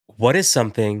What is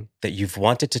something that you've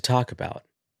wanted to talk about,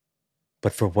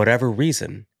 but for whatever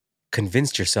reason,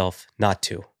 convinced yourself not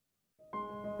to?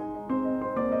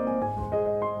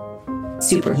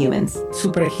 Superhumans.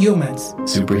 Superhumans.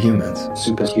 Superhumans.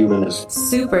 Superhumans.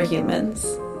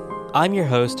 Superhumans. I'm your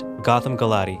host, Gotham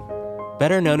Galati,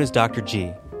 better known as Dr.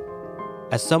 G.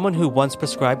 As someone who once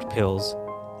prescribed pills,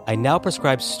 I now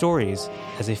prescribe stories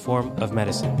as a form of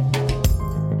medicine.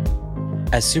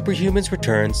 As Superhumans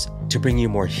returns to bring you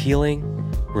more healing,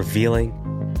 revealing,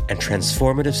 and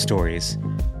transformative stories,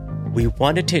 we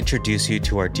wanted to introduce you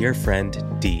to our dear friend,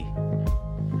 Dee.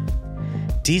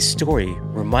 Dee's story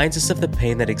reminds us of the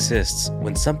pain that exists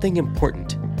when something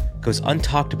important goes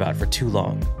untalked about for too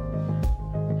long.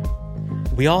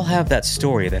 We all have that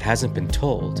story that hasn't been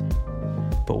told,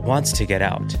 but wants to get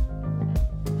out.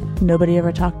 Nobody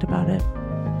ever talked about it.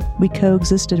 We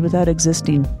coexisted without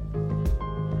existing,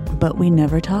 but we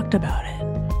never talked about it.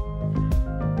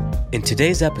 In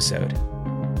today's episode,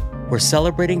 we're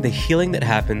celebrating the healing that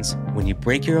happens when you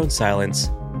break your own silence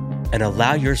and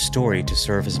allow your story to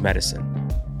serve as medicine.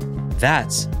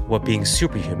 That's what being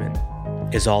superhuman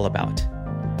is all about.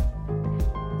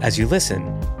 As you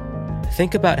listen,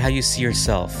 think about how you see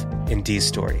yourself in Dee's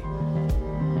story.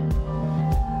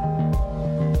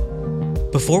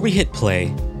 Before we hit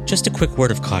play, just a quick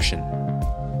word of caution.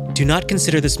 Do not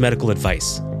consider this medical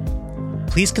advice.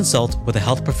 Please consult with a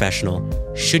health professional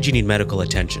should you need medical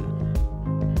attention.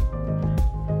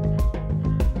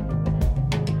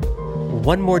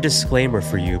 One more disclaimer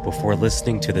for you before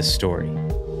listening to this story.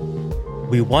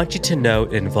 We want you to know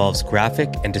it involves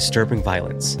graphic and disturbing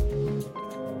violence.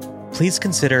 Please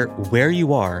consider where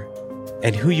you are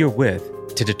and who you're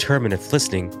with to determine if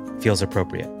listening feels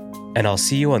appropriate. And I'll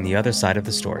see you on the other side of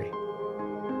the story.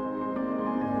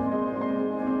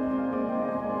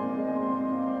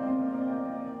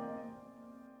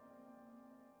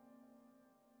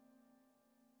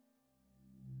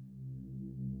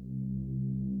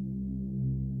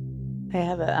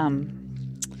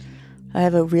 I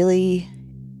have a really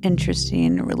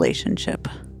interesting relationship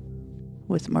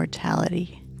with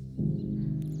mortality.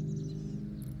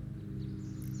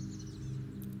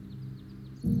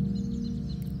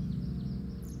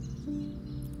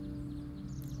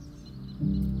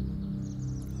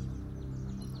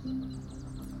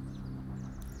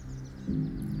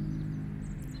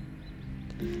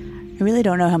 I really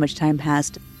don't know how much time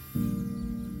passed.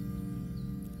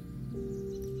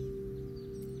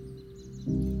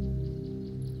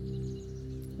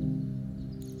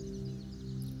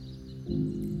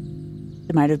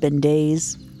 It might have been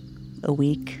days, a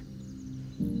week,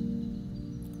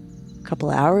 a couple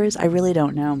hours. I really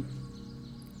don't know.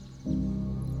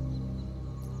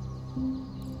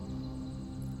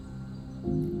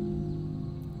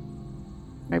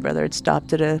 My brother had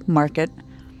stopped at a market,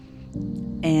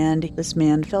 and this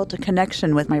man felt a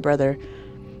connection with my brother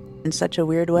in such a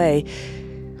weird way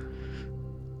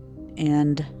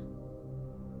and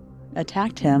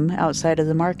attacked him outside of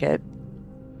the market.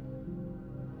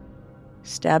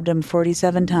 Stabbed him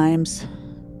 47 times,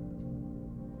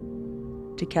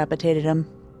 decapitated him.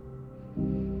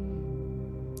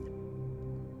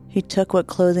 He took what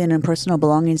clothing and personal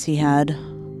belongings he had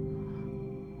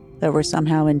that were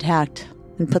somehow intact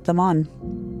and put them on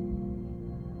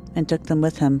and took them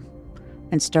with him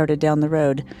and started down the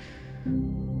road.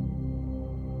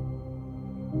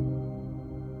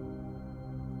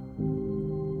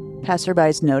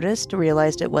 Passerbys noticed,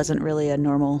 realized it wasn't really a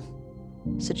normal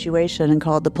situation and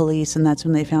called the police, and that's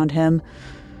when they found him,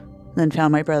 then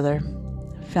found my brother,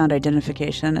 found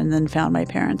identification, and then found my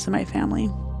parents and my family.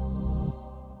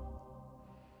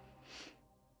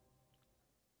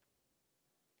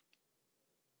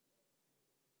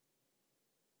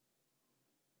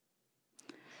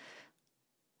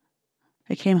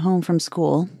 I came home from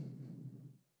school,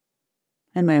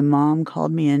 and my mom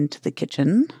called me into the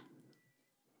kitchen.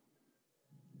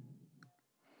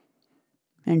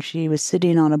 And she was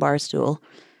sitting on a bar stool,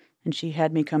 and she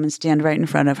had me come and stand right in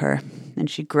front of her, and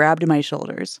she grabbed my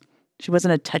shoulders. She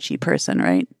wasn't a touchy person,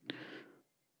 right?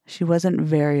 She wasn't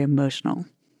very emotional,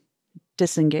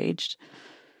 disengaged.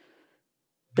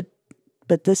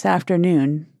 But this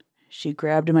afternoon, she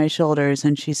grabbed my shoulders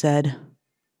and she said,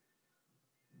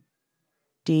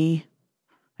 "Dee,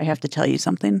 I have to tell you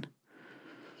something."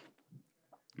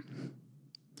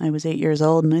 I was 8 years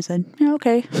old, and I said, "Yeah,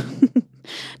 okay."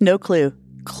 No clue.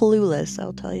 Clueless,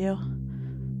 I'll tell you.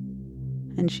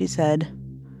 And she said,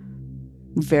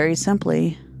 very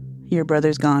simply, "Your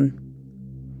brother's gone.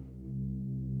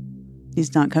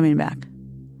 He's not coming back."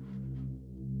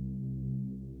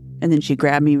 And then she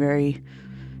grabbed me very,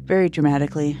 very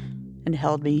dramatically and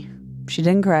held me She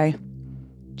didn't cry.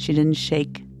 She didn't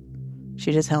shake.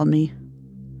 She just held me.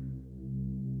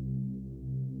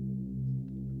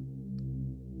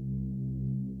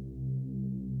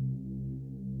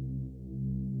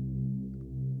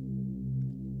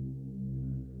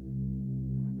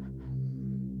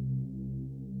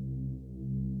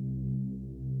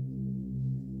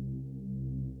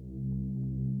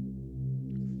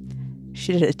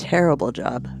 She did a terrible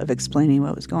job of explaining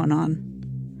what was going on.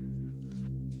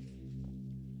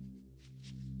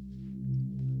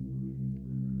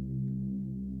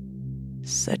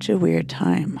 Such a weird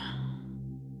time.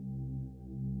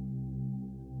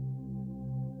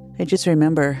 I just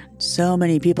remember so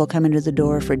many people coming to the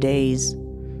door for days.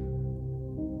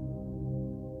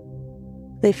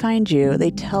 They find you,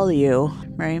 they tell you,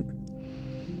 right?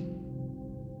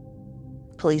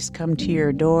 Police come to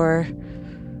your door.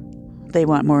 They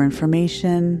want more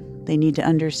information. They need to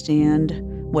understand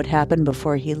what happened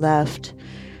before he left.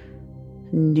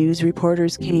 News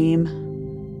reporters came.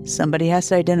 Somebody has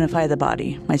to identify the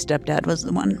body. My stepdad was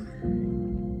the one.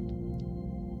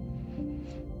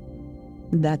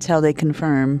 That's how they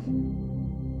confirm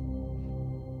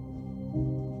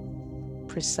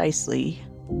precisely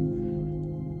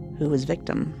who was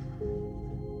victim.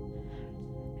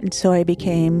 And so I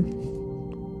became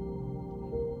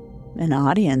an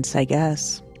audience, I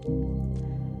guess,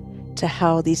 to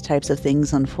how these types of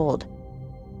things unfold.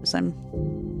 Because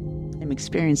I'm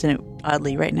experiencing it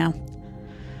oddly right now.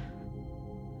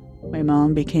 My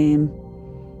mom became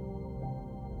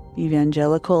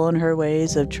evangelical in her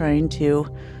ways of trying to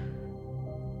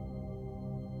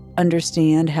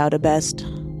understand how to best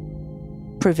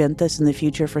prevent this in the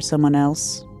future for someone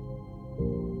else.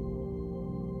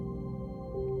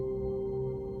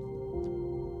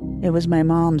 It was my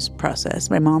mom's process,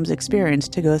 my mom's experience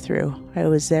to go through. I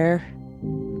was there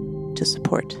to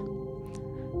support.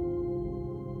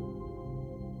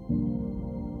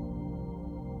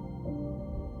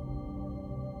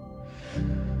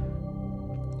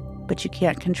 But you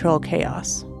can't control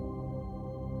chaos.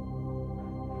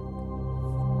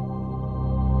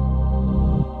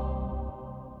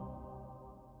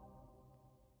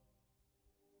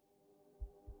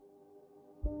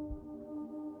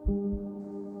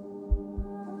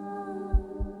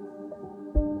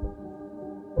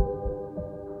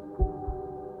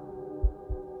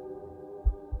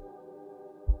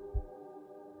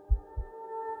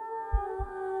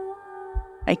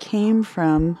 I came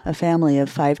from a family of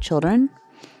 5 children.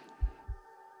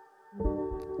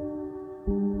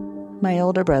 My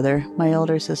older brother, my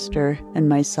older sister, and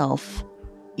myself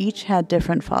each had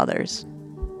different fathers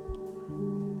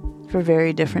for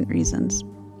very different reasons.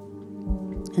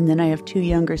 And then I have 2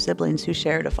 younger siblings who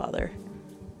shared a father.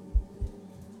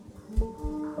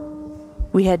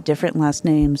 We had different last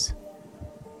names.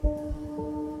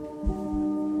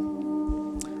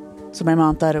 So my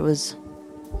mom thought it was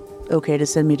okay to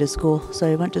send me to school. So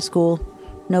I went to school.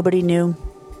 Nobody knew.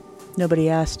 Nobody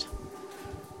asked.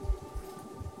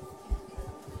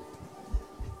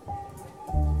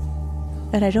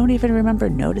 And I don't even remember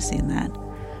noticing that.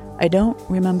 I don't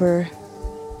remember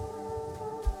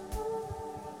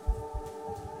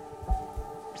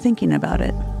thinking about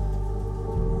it.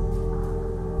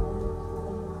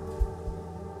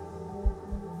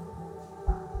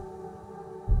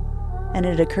 And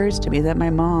it occurs to me that my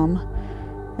mom,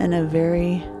 in a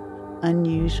very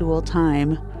unusual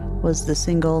time, was the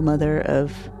single mother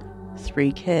of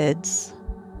 3 kids,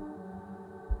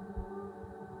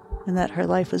 and that her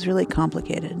life was really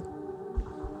complicated.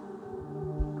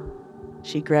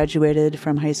 She graduated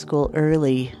from high school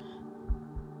early,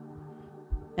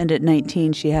 and at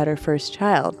 19 she had her first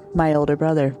child, my older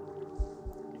brother.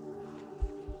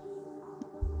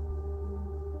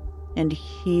 And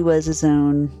he was his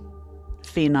own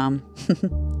phenom.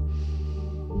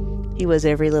 He was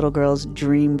every little girl's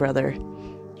dream brother.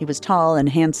 He was tall and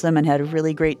handsome and had a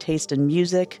really great taste in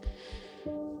music.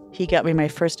 He got me my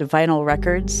first vinyl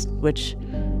records, which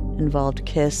involved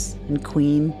Kiss and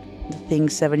Queen, the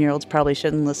things 7-year-olds probably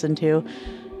shouldn't listen to,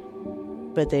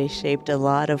 but they shaped a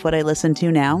lot of what I listen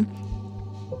to now.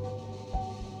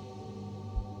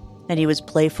 And he was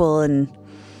playful and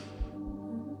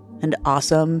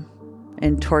awesome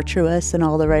and tortuous in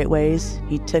all the right ways.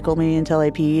 He'd tickle me until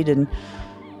I peed and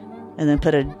then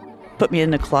put me in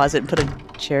the closet and put a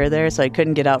chair there so I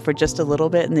couldn't get out for just a little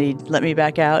bit, and then he'd let me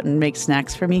back out and make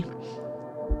snacks for me.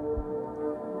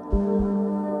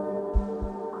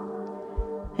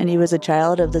 And he was a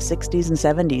child of the 60s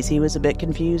and 70s. He was a bit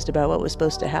confused about what was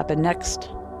supposed to happen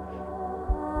next.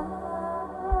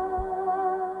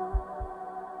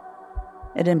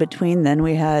 And in between then,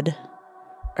 we had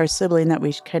our sibling that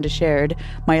we kind of shared,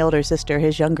 my older sister,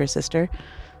 his younger sister.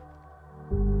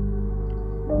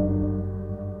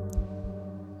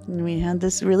 And we had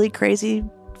this really crazy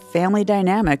family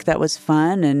dynamic that was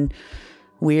fun and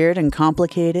weird and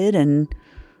complicated, and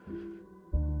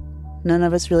none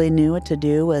of us really knew what to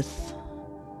do with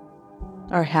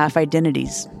our half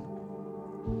identities.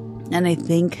 And I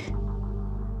think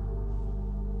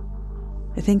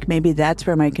maybe that's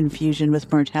where my confusion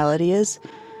with mortality is.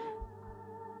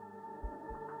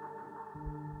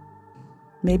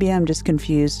 Maybe I'm just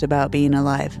confused about being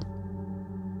alive.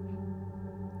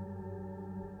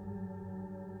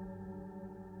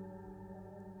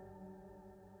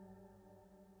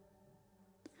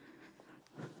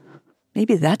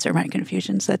 Maybe that's where my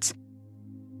confusion sits.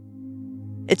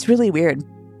 It's really weird.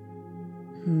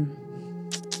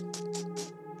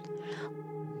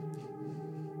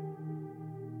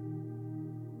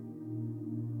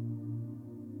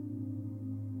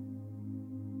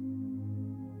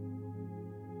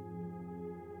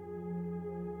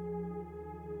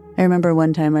 I remember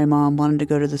one time my mom wanted to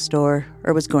go to the store,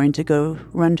 or was going to go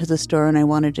run to the store, and I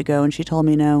wanted to go, and she told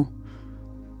me no.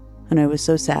 And I was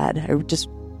so sad. I just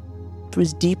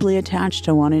was deeply attached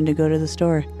to wanting to go to the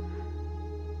store.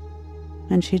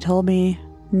 And she told me,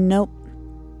 nope.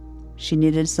 She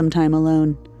needed some time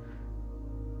alone.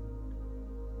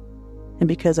 And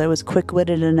because I was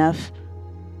quick-witted enough,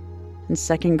 in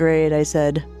second grade, I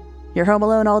said, "You're home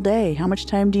alone all day. How much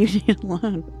time do you need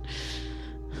alone?"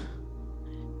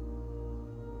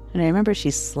 And I remember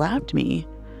she slapped me,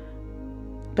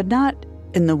 but not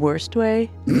in the worst way.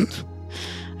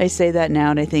 I say that now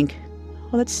and I think,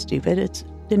 well, that's stupid.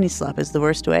 Any slap is the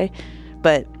worst way.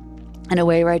 But in a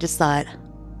way where I just thought,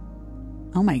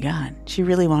 oh my God, she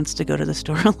really wants to go to the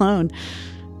store alone.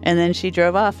 And then she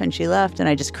drove off and she left, and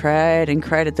I just cried and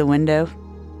cried at the window,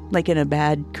 like in a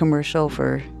bad commercial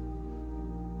for,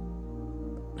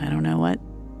 I don't know what,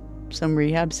 some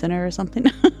rehab center or something.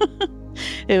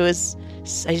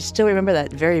 I still remember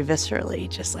that very viscerally,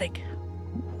 just like,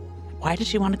 why did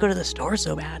she want to go to the store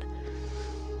so bad?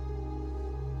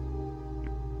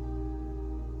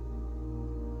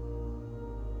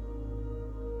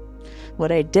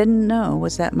 What I didn't know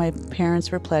was that my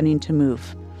parents were planning to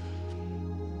move.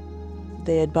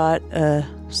 They had bought a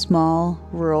small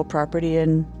rural property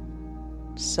in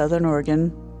southern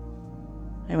Oregon.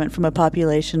 I went from a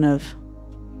population of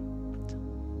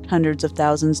hundreds of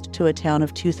thousands to a town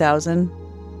of 2,000.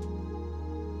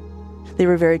 They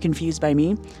were very confused by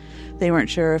me. They weren't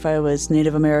sure if I was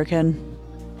Native American.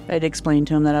 I'd explain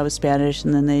to them that I was Spanish,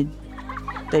 and then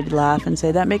they'd laugh and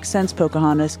say, "That makes sense,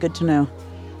 Pocahontas, good to know."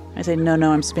 I say,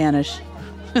 no, I'm Spanish.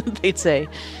 They'd say,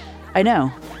 "I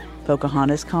know,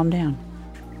 Pocahontas, calm down."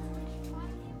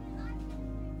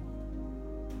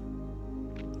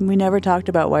 We never talked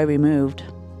about why we moved.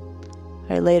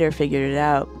 I later figured it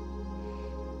out,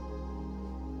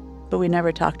 but we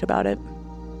never talked about it.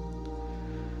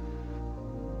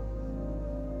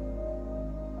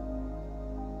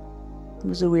 It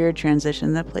was a weird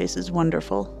transition. That place is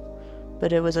wonderful,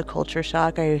 but it was a culture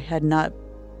shock I had not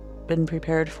been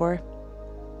prepared for.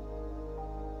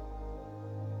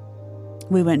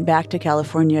 We went back to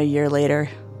California a year later.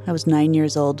 I was 9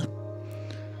 years old.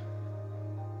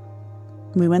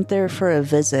 We went there for a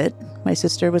visit. My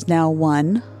sister was now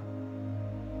 1,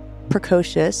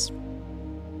 precocious,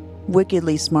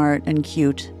 wickedly smart and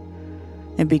cute.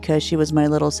 And because she was my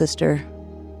little sister,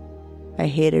 I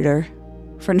hated her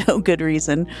for no good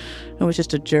reason. I was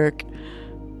just a jerk.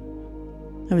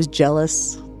 I was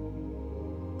jealous.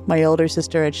 My older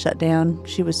sister had shut down.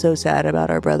 She was so sad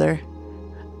about our brother.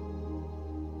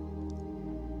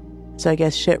 So I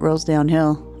guess shit rolls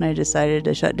downhill, and I decided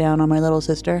to shut down on my little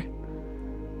sister.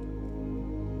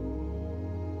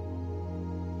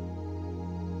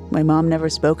 My mom never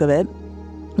spoke of it.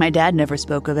 My dad never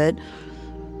spoke of it.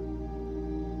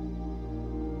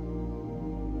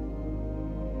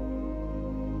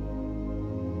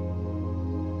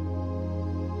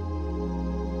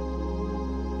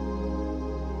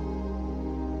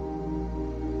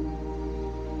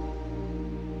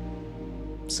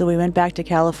 So we went back to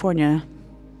California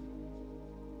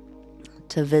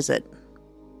to visit.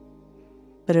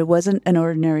 But it wasn't an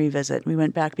ordinary visit. We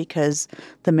went back because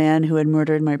the man who had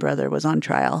murdered my brother was on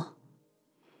trial.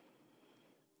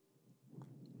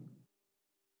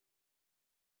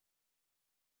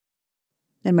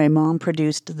 And my mom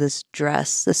produced this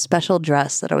dress, this special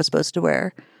dress that I was supposed to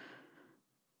wear.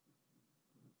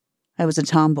 I was a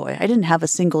tomboy. I didn't have a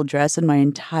single dress in my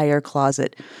entire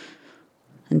closet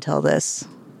until this.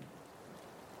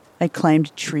 I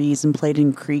climbed trees and played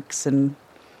in creeks and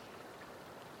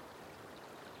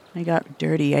I got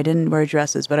dirty. I didn't wear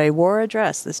dresses, but I wore a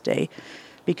dress this day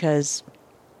because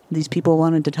these people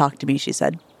wanted to talk to me, she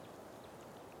said.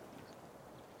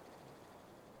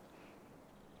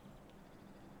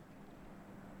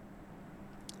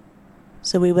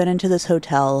 So we went into this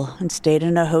hotel and stayed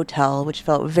in a hotel, which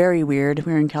felt very weird.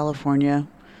 We were in California,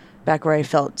 back where I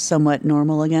felt somewhat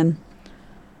normal again.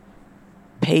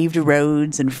 Paved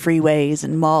roads and freeways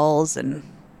and malls and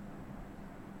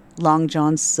Long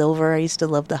John Silver. I used to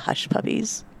love the Hush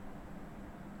Puppies.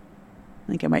 I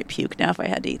think I might puke now if I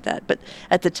had to eat that. But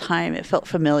at the time, it felt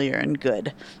familiar and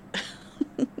good.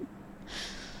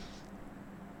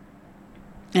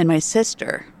 And my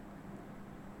sister,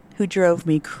 who drove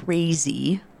me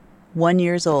crazy, 1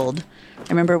 year old, I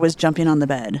remember was jumping on the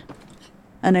bed.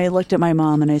 And I looked at my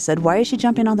mom and I said, "Why is she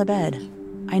jumping on the bed?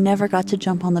 I never got to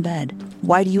jump on the bed.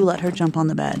 Why do you let her jump on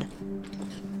the bed?"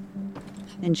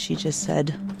 And she just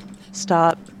said,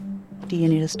 "Stop. Do you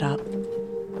need to stop?"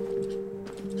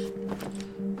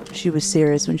 She was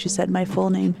serious when she said my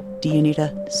full name. "Do you need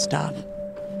to stop?"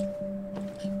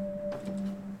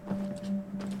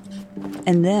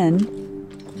 And then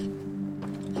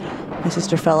my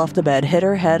sister fell off the bed, hit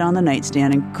her head on the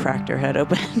nightstand, and cracked her head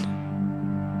open.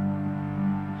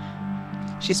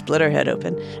 She split her head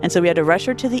open. And so we had to rush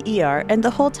her to the ER. And the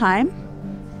whole time,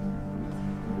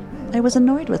 I was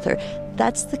annoyed with her.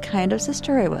 That's the kind of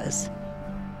sister I was.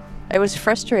 I was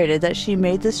frustrated that she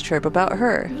made this trip about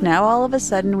her. Now all of a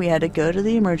sudden we had to go to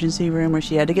the emergency room where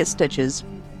she had to get stitches.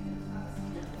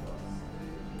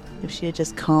 If she had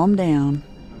just calmed down,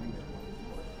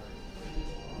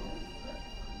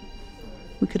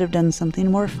 we could have done something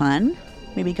more fun.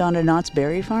 Maybe gone to Knott's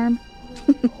Berry Farm.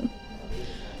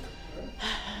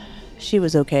 She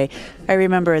was okay. I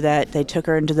remember that they took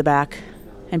her into the back,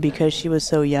 and because she was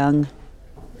so young,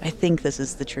 I think this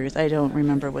is the truth. I don't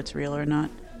remember what's real or not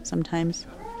sometimes.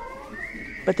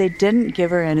 But they didn't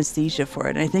give her anesthesia for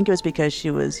it. I think it was because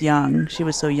she was young. She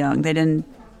was so young. They didn't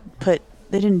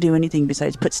do anything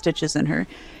besides put stitches in her.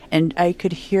 And I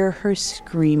could hear her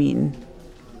screaming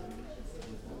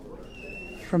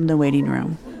from the waiting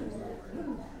room.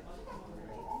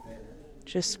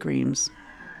 Just screams.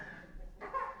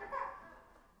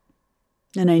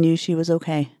 And I knew she was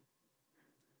okay.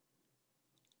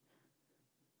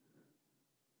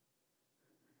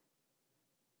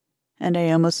 And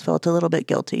I almost felt a little bit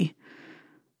guilty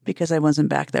because I wasn't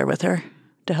back there with her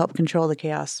to help control the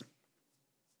chaos.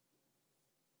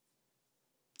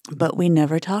 But we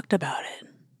never talked about it.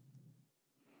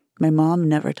 My mom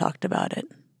never talked about it.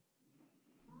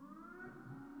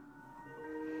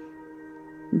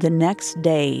 The next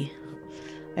day,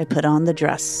 I put on the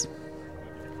dress.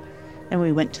 And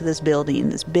we went to this building,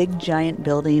 this big, giant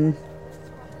building.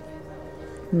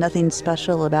 Nothing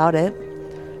special about it.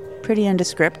 Pretty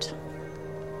nondescript.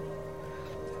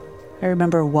 I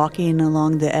remember walking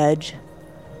along the edge,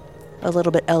 a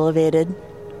little bit elevated,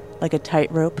 like a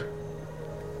tightrope,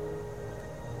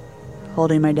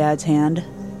 holding my dad's hand.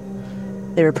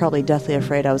 They were probably deathly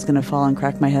afraid I was going to fall and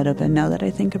crack my head open now that I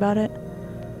think about it.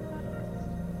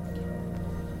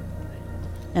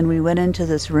 And we went into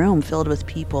this room filled with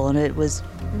people, and it was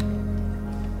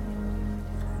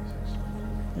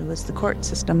the court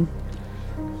system.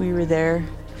 We were there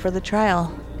for the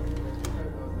trial.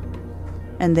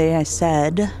 And I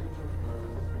said,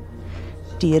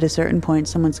 "D, at a certain point,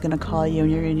 someone's going to call you,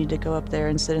 and you're going to need to go up there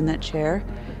and sit in that chair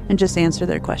and just answer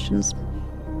their questions.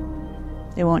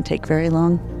 It won't take very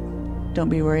long. Don't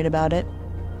be worried about it."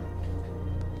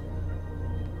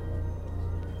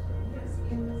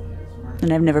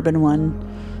 And I've never been one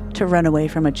to run away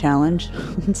from a challenge.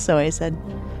 So I said,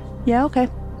 "Yeah, okay,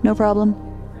 no problem."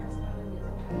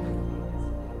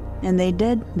 And they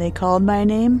did. They called my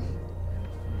name.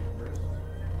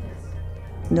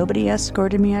 Nobody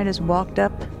escorted me. I just walked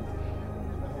up,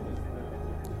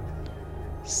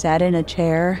 sat in a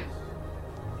chair,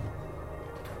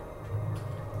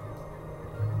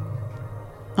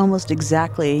 almost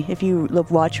exactly, if you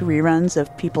watch reruns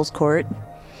of People's Court,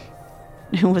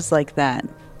 it was like that,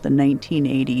 the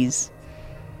 1980s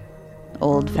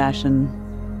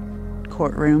old-fashioned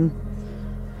courtroom.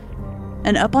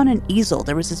 And up on an easel,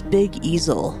 there was this big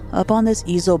easel. Up on this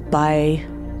easel by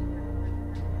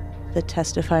the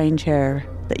testifying chair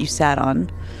that you sat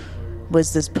on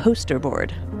was this poster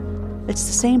board. It's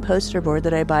the same poster board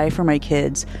that I buy for my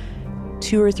kids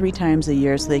 2 or 3 times a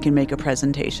year so they can make a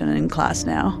presentation in class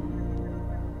now.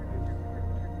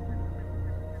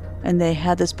 And they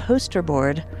had this poster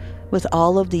board with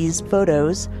all of these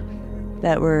photos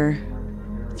that were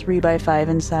 3 by 5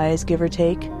 in size, give or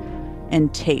take,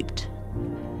 and taped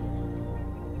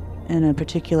in a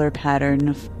particular pattern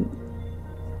of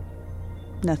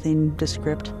Nothing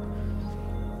descript.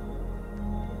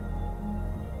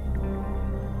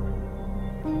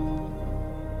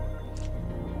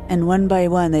 And one by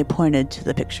one, they pointed to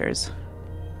the pictures.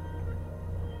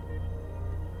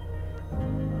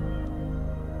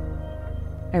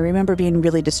 I remember being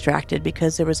really distracted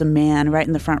because there was a man right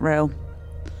in the front row.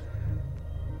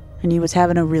 And he was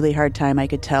having a really hard time, I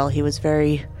could tell. He was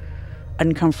very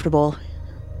uncomfortable,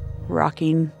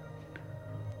 rocking,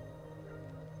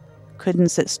 couldn't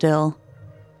sit still.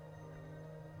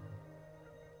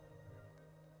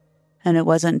 And it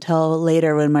wasn't until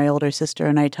later when my older sister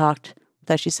and I talked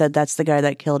that she said, "That's the guy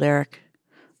that killed Eric.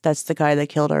 That's the guy that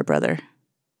killed our brother.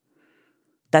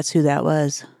 That's who that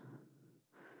was."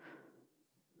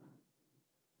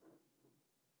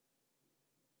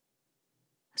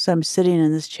 So I'm sitting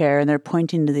in this chair and they're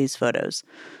pointing to these photos.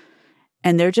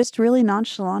 And they're just really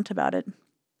nonchalant about it.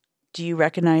 Do you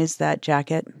recognize that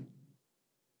jacket?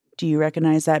 Do you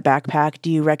recognize that backpack?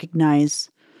 Do you recognize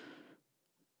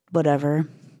whatever?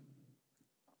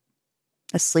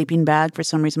 A sleeping bag. For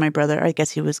some reason, my brother, I guess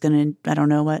he was going to, I don't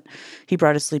know what. He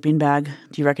brought a sleeping bag.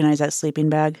 Do you recognize that sleeping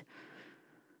bag?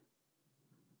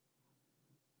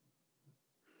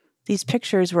 These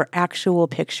pictures were actual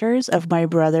pictures of my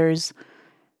brother's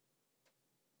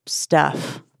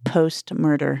stuff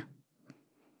post-murder.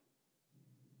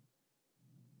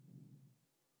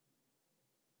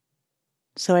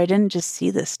 So I didn't just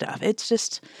see this stuff. It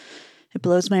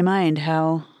blows my mind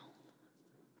how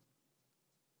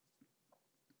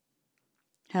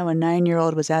a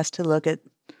 9-year-old was asked to look at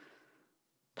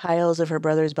piles of her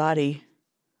brother's body.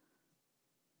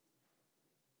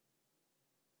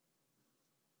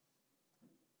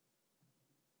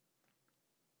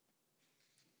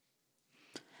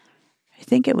 I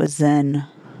think it was then.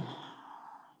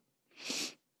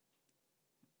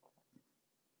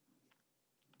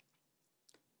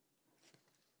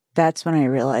 That's when I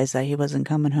realized that he wasn't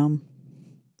coming home.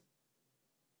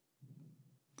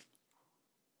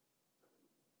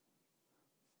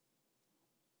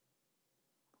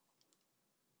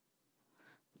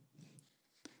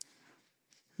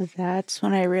 That's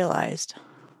when I realized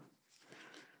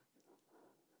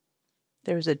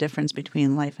there was a difference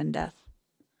between life and death.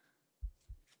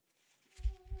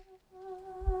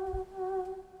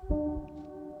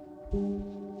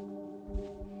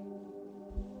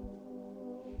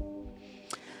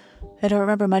 I don't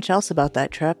remember much else about that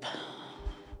trip.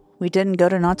 We didn't go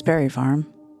to Knott's Berry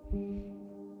Farm.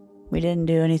 We didn't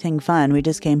do anything fun. We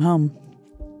just came home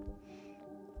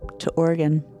to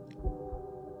Oregon.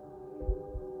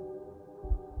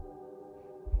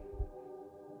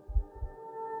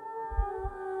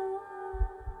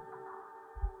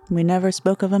 We never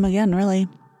spoke of him again, really.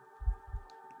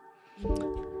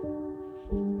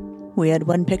 We had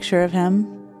one picture of him,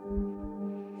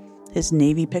 his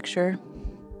Navy picture.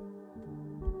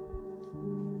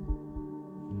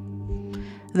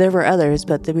 There were others,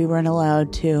 but we weren't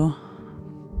allowed to.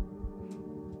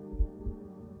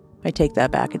 I take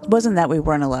that back. It wasn't that we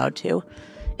weren't allowed to.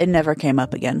 It never came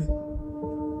up again.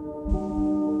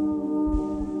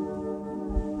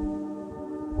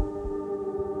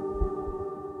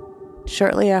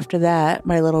 Shortly after that,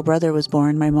 my little brother was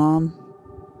born. My mom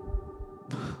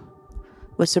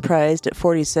was surprised at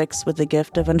 46 with the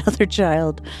gift of another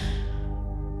child.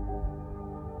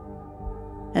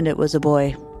 And it was a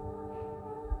boy.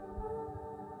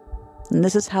 And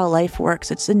this is how life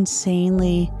works. It's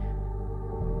insanely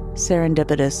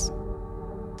serendipitous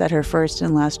that her first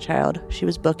and last child, she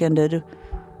was bookended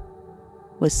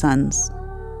with sons.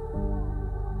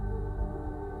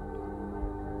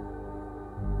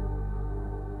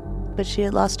 But she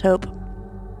had lost hope.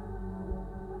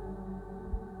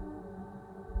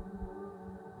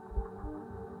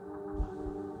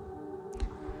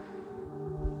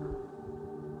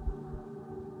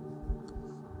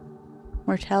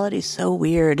 Mortality's so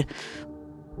weird.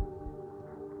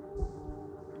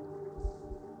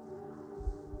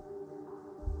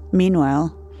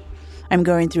 Meanwhile, I'm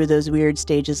going through those weird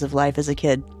stages of life as a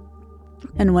kid.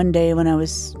 And one day when I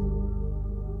was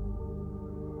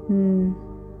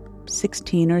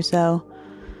 16 or so,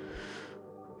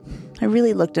 I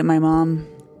really looked at my mom.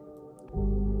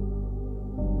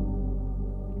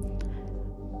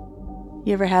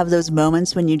 You ever have those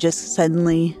moments when you just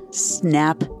suddenly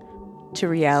snap to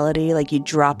reality, like you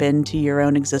drop into your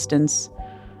own existence,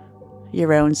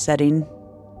 your own setting,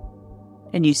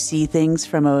 and you see things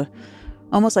from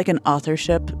almost like an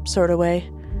authorship sort of way?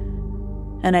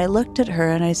 And I looked at her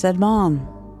and I said, "Mom,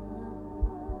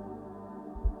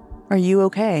 are you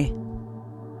okay?"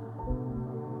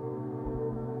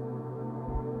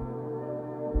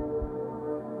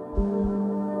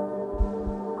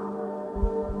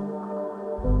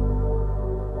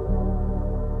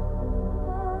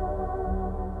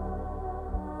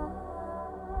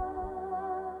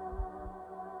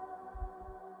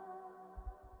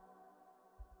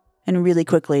 And really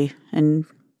quickly and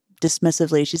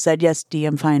dismissively, she said, "Yes, Dee,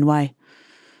 I'm fine. Why?"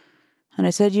 And I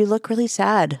said, "You look really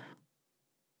sad.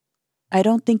 I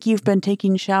don't think you've been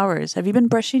taking showers. Have you been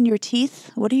brushing your teeth?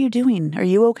 What are you doing? Are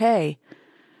you okay?"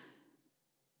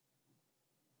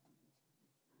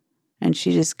 And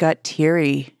she just got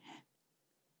teary.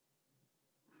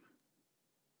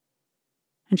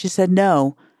 And she said,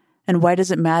 "No. And why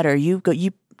does it matter?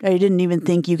 I didn't even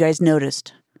think you guys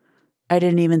noticed. I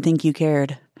didn't even think you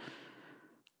cared."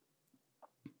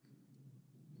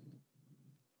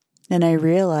 And I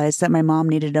realized that my mom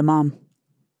needed a mom.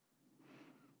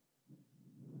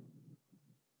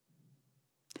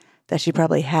 That she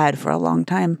probably had for a long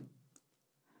time.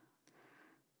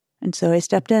 And so I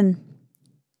stepped in.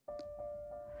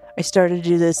 I started to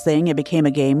do this thing. It became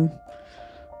a game.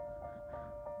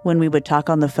 When we would talk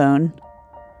on the phone,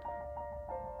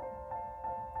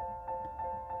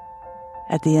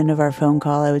 at the end of our phone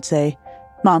call, I would say,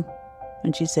 "Mom,"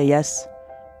 and she'd say yes.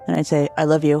 And I'd say, "I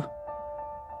love you."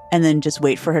 And then just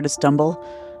wait for her to stumble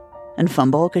and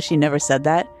fumble because she never said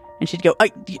that. And she'd go,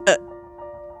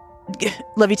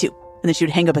 "Love you too." And then she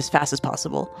would hang up as fast as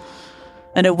possible.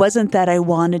 And it wasn't that I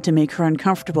wanted to make her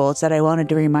uncomfortable. It's that I wanted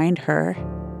to remind her.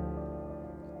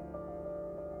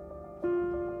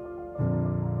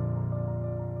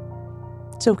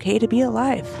 It's okay to be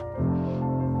alive.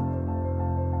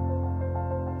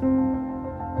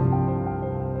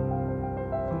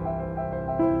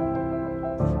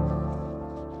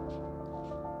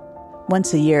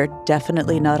 Once a year,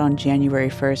 definitely not on January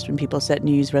 1st when people set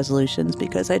New Year's resolutions,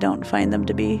 because I don't find them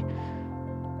to be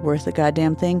worth a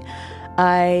goddamn thing.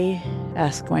 I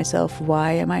ask myself,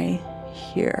 why am I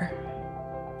here?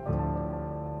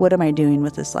 What am I doing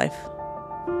with this life?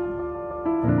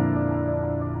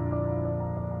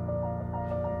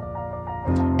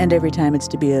 And every time it's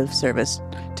to be of service,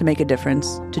 to make a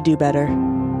difference, to do better.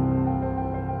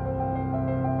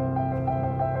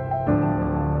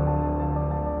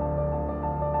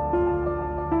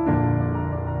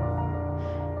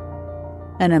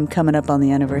 And I'm coming up on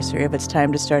the anniversary of it's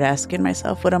time to start asking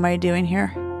myself, what am I doing here?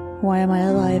 Why am I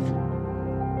alive?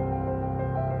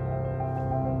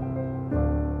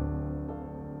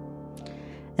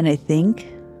 And I think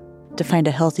to find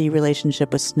a healthy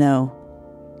relationship with snow.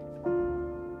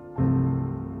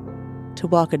 To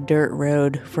walk a dirt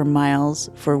road for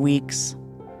miles, for weeks,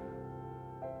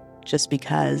 just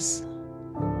because.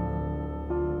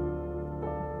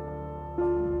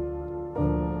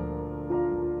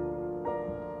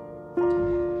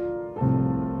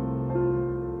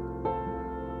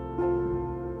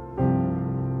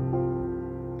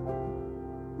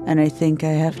 And I think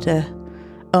I have to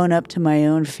own up to my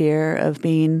own fear of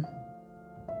being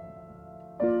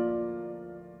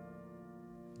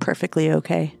perfectly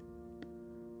okay.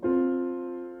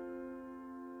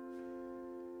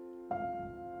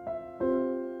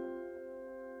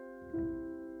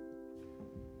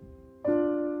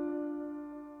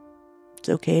 It's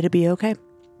okay to be okay.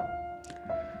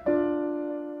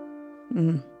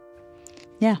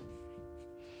 Yeah.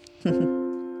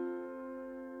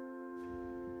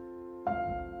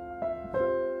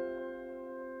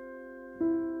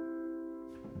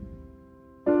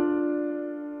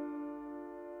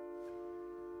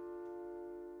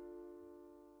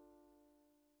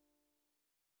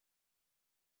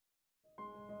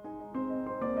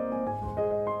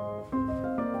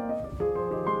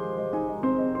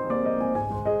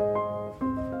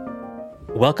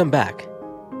 Welcome back.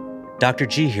 Dr.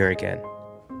 G here again.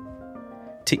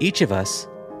 To each of us,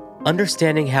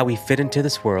 understanding how we fit into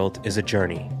this world is a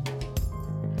journey.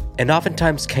 An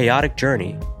oftentimes chaotic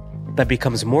journey that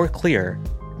becomes more clear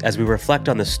as we reflect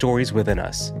on the stories within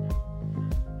us.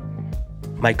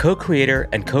 My co-creator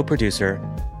and co-producer,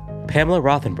 Pamela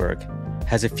Rothenberg,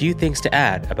 has a few things to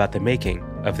add about the making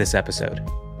of this episode.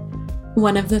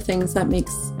 One of the things that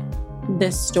makes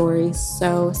this story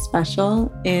so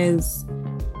special is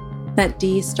that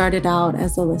Dee started out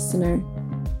as a listener,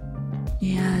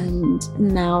 and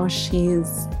now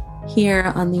she's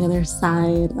here on the other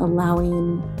side,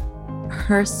 allowing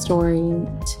her story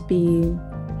to be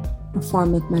a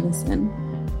form of medicine.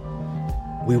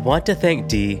 We want to thank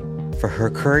Dee for her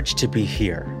courage to be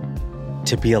here,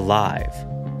 to be alive,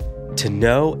 to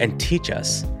know and teach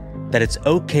us that it's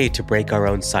okay to break our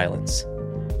own silence,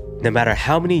 no matter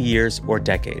how many years or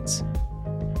decades.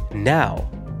 Now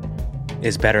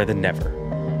is better than never.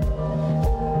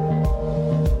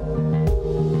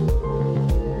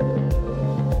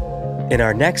 In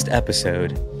our next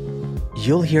episode,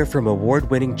 you'll hear from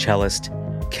award-winning cellist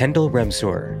Kendall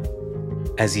Remsour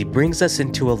as he brings us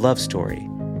into a love story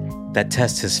that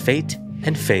tests his fate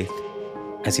and faith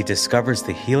as he discovers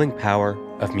the healing power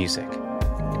of music.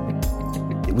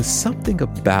 It was something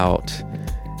about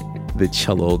the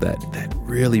cello that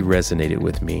really resonated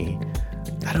with me.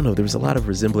 I don't know, there was a lot of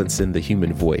resemblance in the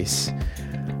human voice,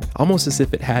 almost as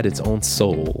if it had its own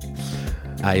soul.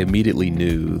 I immediately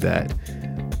knew that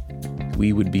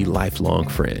we would be lifelong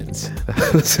friends.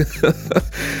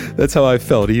 That's how I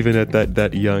felt, even at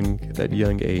that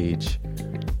young age.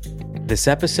 This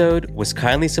episode was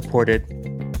kindly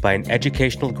supported by an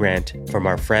educational grant from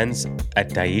our friends at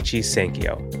Daiichi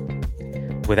Sankyo.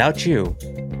 Without you,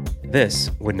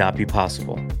 this would not be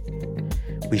possible.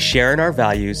 We share in our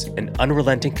values an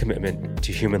unrelenting commitment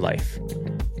to human life.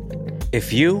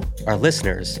 If you, our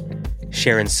listeners,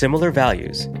 share in similar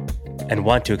values and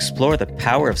want to explore the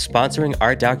power of sponsoring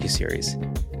our docuseries,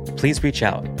 please reach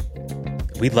out.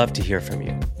 We'd love to hear from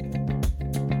you.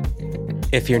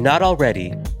 If you're not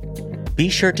already, be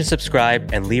sure to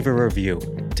subscribe and leave a review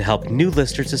to help new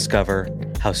listeners discover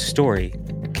how story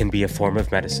can be a form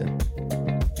of medicine.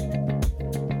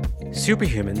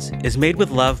 Superhumans is made with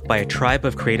love by a tribe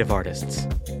of creative artists.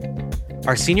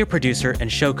 Our senior producer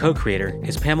and show co-creator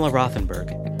is Pamela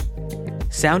Rothenberg.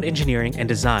 Sound engineering and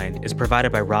design is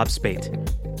provided by Rob Spate.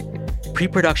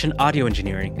 Pre-production audio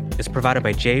engineering is provided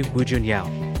by Jay Woojun Yao.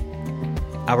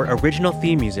 Our original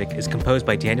theme music is composed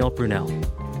by Daniel Brunel.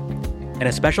 And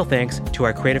a special thanks to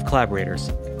our creative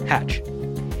collaborators, Hatch.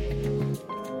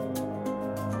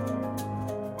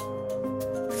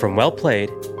 From Well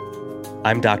Played,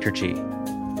 I'm Dr. G,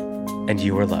 and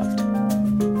you are loved.